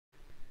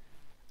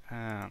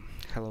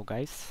Hello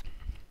guys,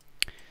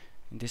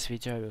 in this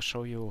video I will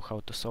show you how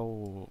to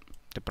solve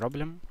the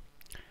problem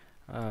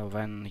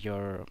when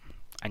your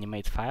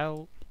animate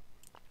file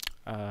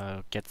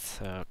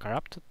gets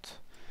corrupted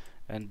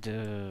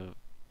and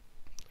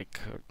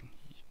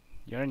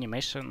your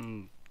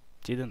animation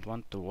didn't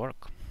want to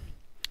work.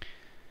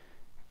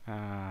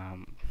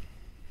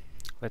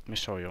 Let me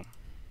show you.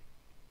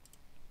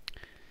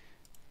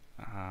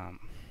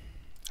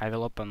 I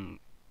will open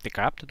the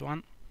corrupted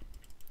one.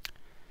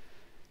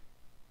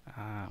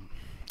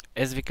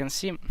 As we can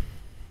see,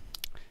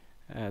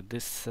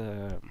 this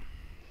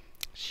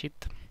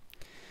sheet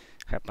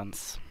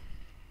happens,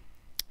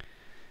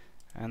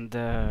 and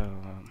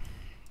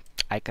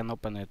I can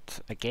open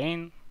it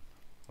again.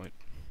 Wait,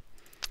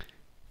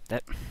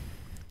 that,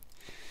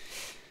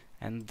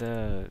 and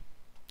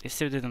it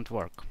still didn't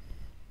work.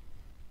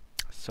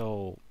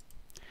 So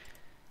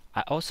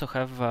I also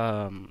have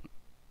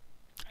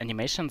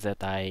animations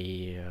that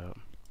I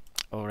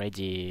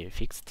already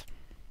fixed.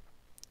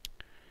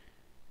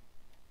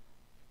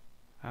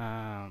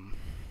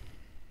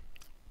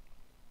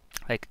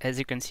 Like as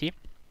you can see,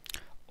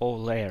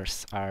 all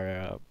layers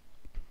are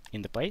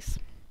in the place,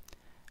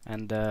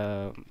 and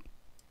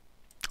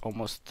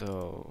almost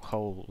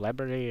whole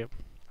library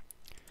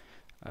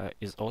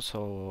is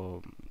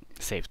also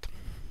saved.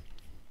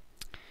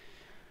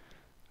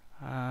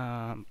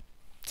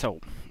 So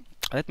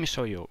let me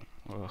show you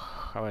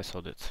how I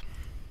solved it.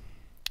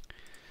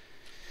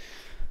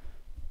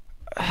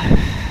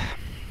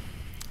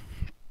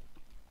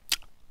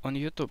 On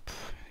YouTube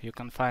you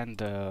can find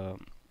that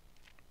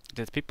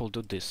people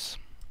do this.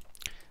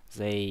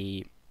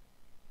 They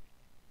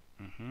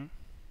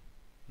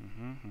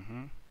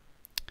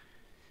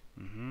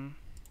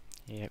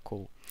yeah,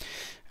 cool.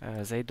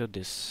 They do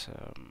this.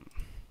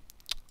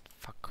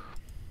 Fuck.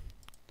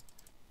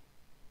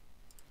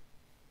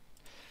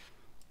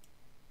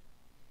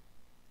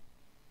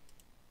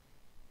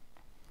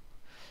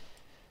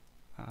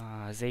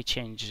 They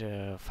change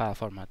file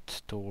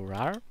format to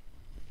RAR.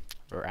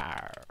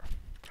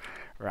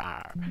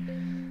 RAR.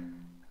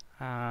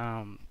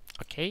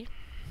 Okay.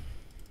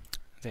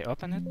 They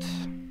open it.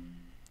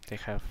 They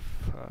have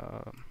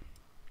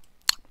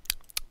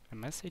a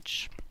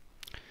message.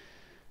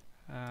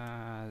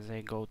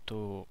 They go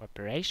to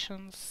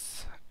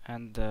operations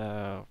and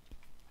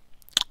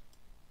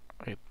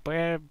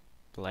repair,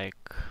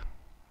 like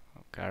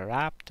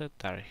corrupted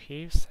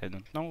archives, I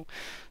don't know,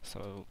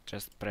 so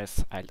just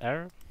press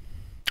Alt-R,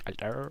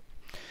 Alt-R.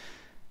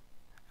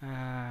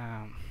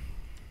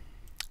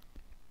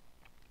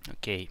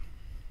 Okay,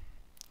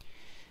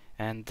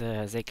 and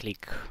they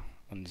click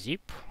on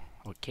zip.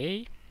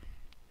 Okay,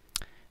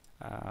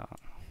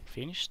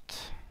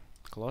 finished,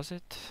 close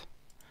it.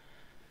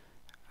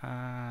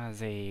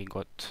 They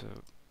got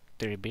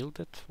the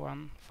rebuilded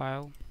one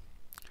file,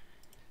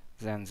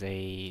 then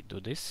they do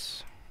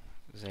this,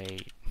 they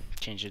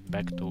change it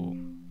back to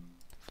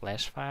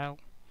flash file,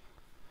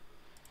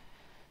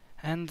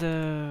 and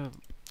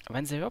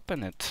when they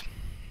open it,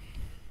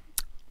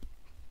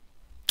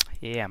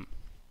 yeah,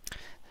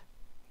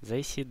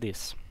 they see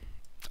this,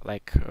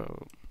 like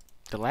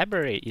the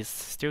library is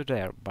still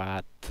there,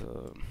 but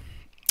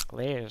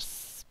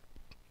layers,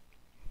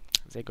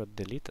 they got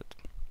deleted.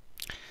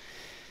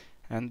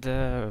 And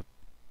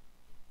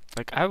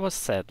like I was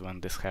sad when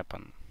this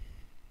happened,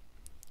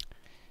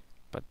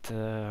 but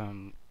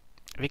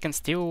we can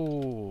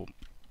still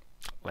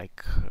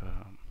like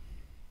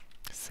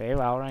save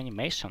our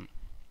animation.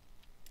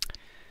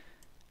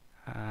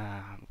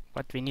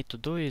 What we need to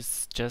do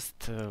is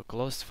just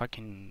close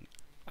fucking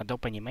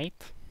Adobe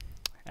Animate,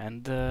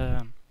 and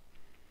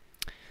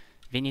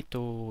we need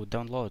to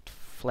download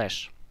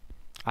Flash.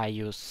 I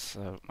use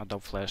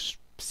Adobe Flash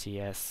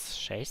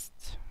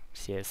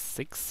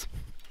CS6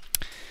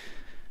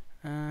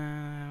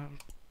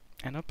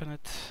 and open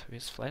it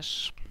with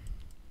Flash.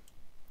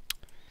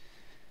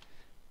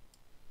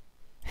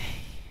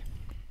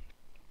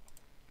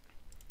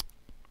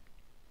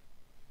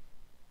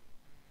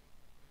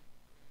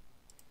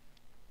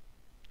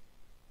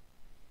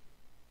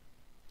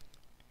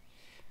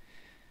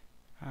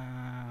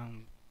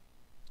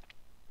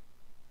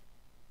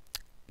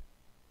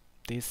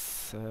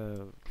 This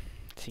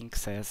thing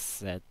says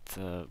that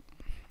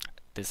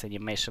this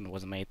animation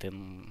was made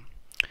in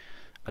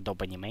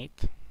Adobe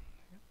Animate,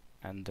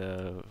 and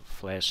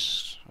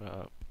Flash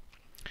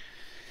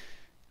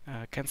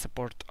can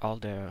support all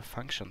the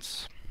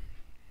functions,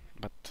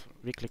 but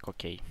we click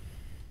OK.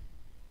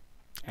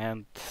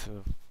 And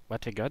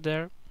what we got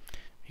there,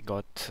 we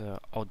got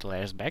all the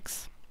layers back.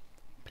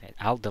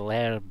 All the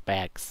layer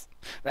bags.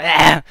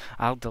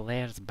 All the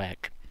layers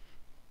back.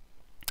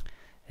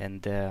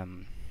 And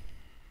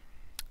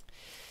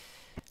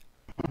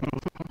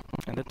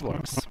it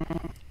works.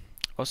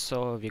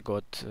 Also, we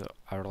got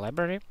our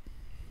library,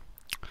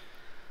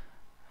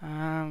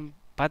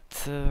 but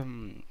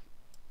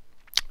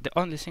the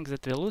only thing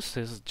that we lose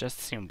is just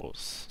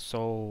symbols.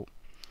 So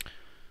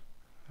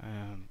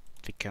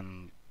we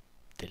can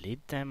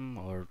delete them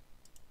or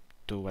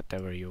do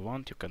whatever you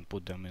want. You can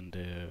put them in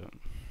the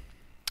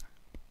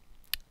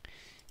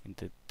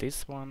into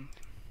this one,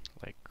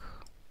 like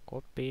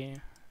copy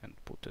and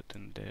put it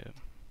in the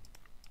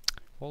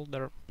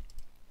folder,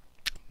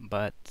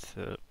 but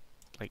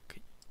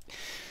like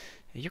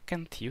you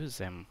can't use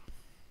them.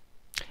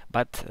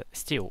 But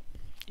still,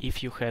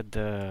 if you had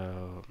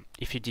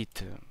if you did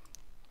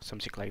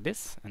something like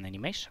this, an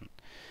animation,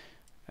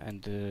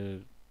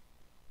 and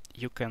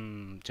you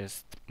can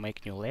just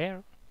make new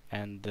layer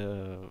and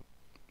do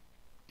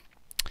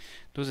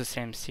the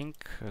same thing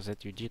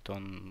that you did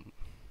on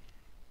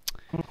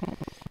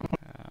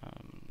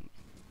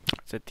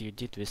that you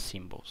did with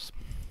symbols.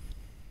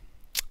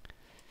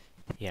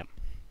 Yeah.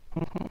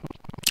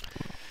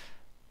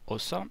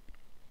 Also,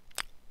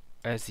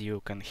 as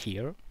you can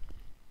hear,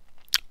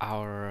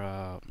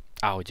 our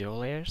audio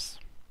layers,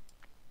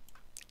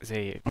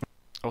 they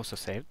also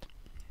saved,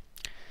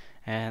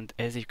 and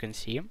as you can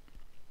see,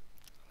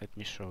 let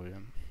me show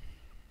you.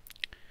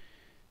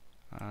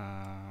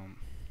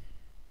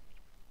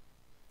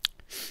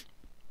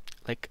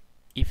 Like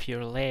if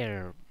your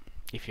layer,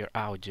 if your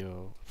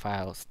audio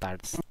file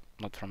starts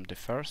not from the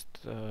first,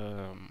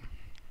 not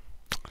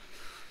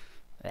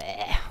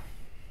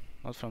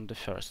from the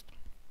first,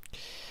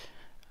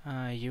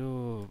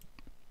 you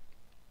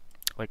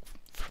like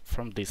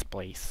from this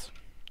place,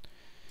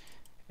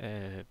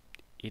 it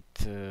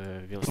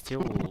will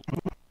still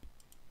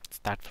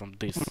start from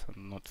this,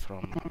 not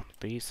from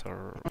this,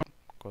 or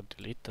got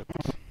deleted.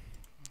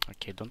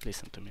 Okay, don't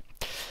listen to me.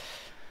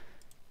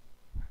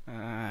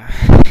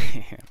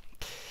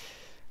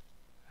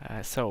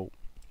 So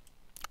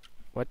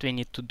what we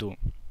need to do,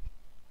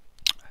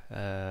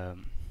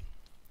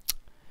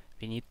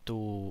 we need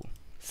to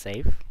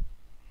save.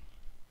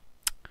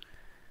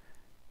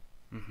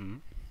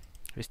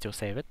 We still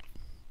save it.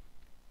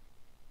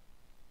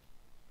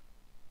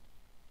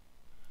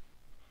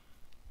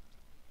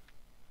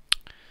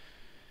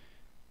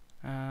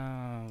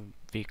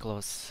 We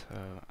close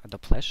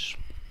Adobe Flash.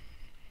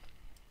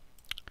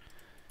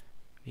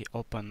 We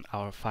open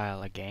our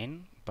file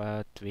again,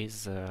 but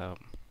with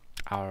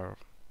our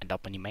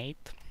Adobe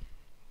Animate.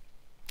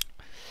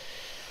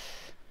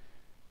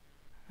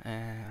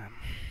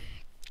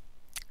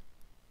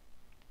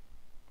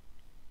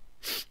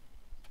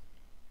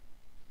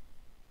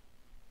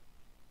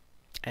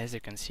 As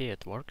you can see,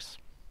 it works.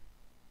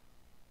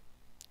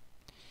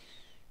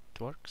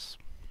 It works,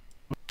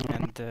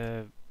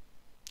 and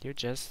you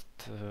just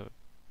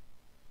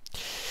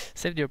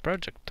saved your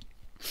project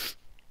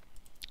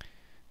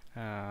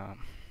and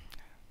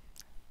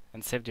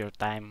saved your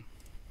time.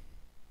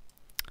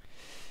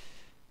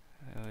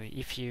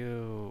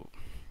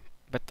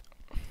 But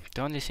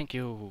the only thing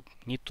you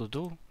need to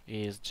do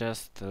is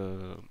just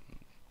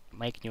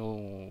make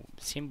new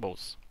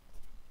symbols,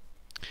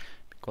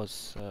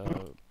 because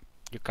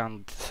you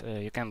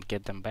can't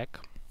get them back.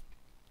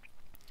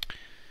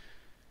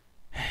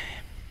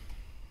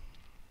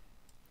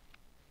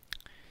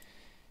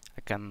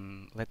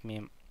 Let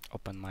me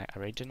open my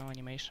original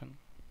animation.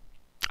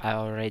 I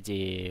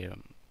already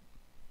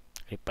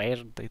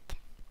repaired it.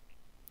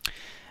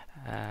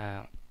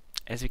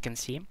 As you can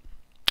see,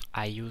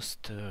 I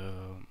used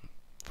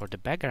for the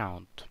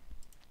background,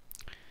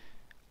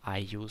 I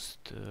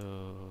used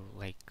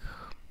like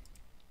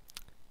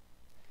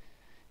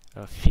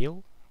a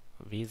fill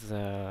with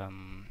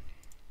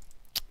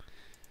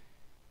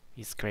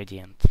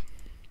gradient,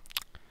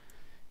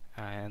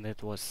 and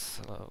it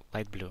was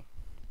light blue.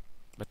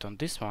 But on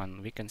this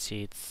one, we can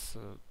see it's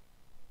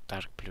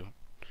dark blue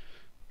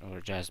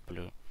or just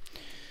blue.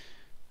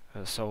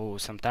 So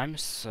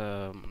sometimes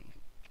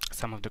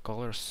some of the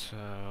colors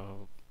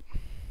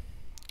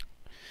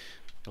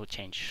will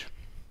change,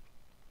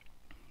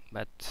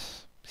 but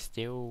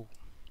still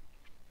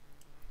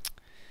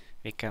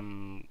we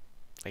can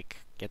like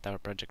get our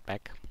project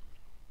back.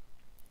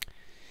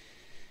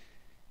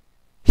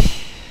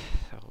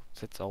 So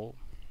that's all.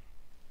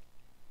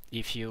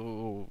 If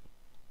you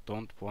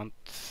don't want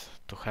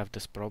to have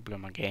this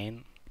problem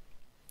again,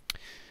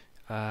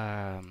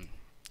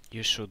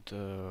 you should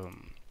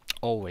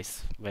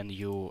always, when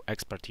you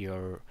export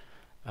your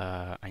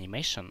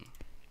animation,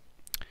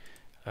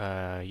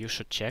 you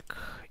should check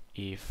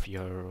if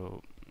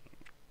your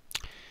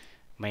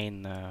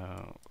main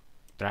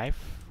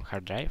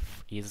hard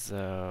drive is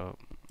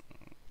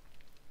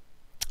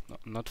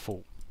not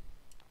full,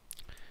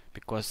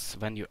 because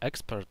when you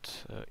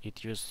export,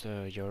 it uses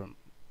the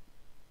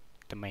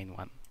main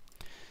one,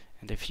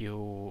 and if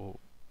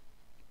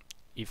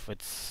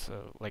it's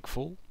like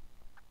full,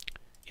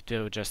 it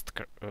will just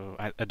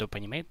Adobe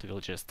Animate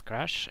will just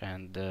crash,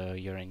 and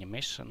your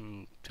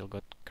animation will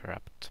get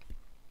corrupt.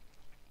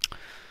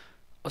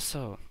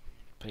 Also,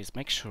 please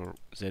make sure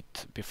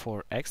that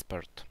before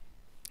export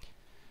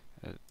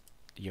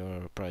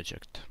your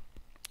project,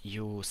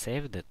 you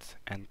saved it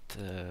and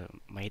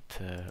made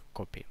a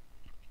copy.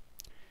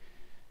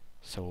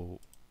 So,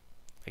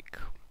 like,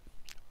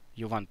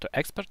 you want to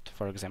export,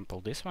 for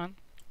example, this one,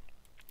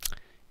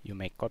 you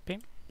make copy.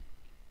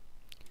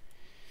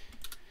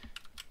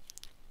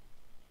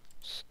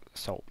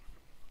 So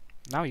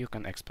now you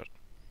can export.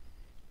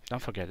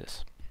 Don't forget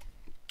this.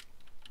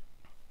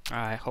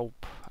 I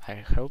hope I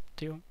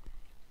helped you,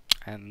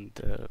 and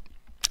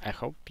I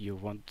hope you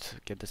won't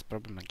get this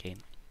problem again.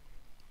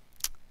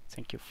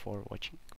 Thank you for watching.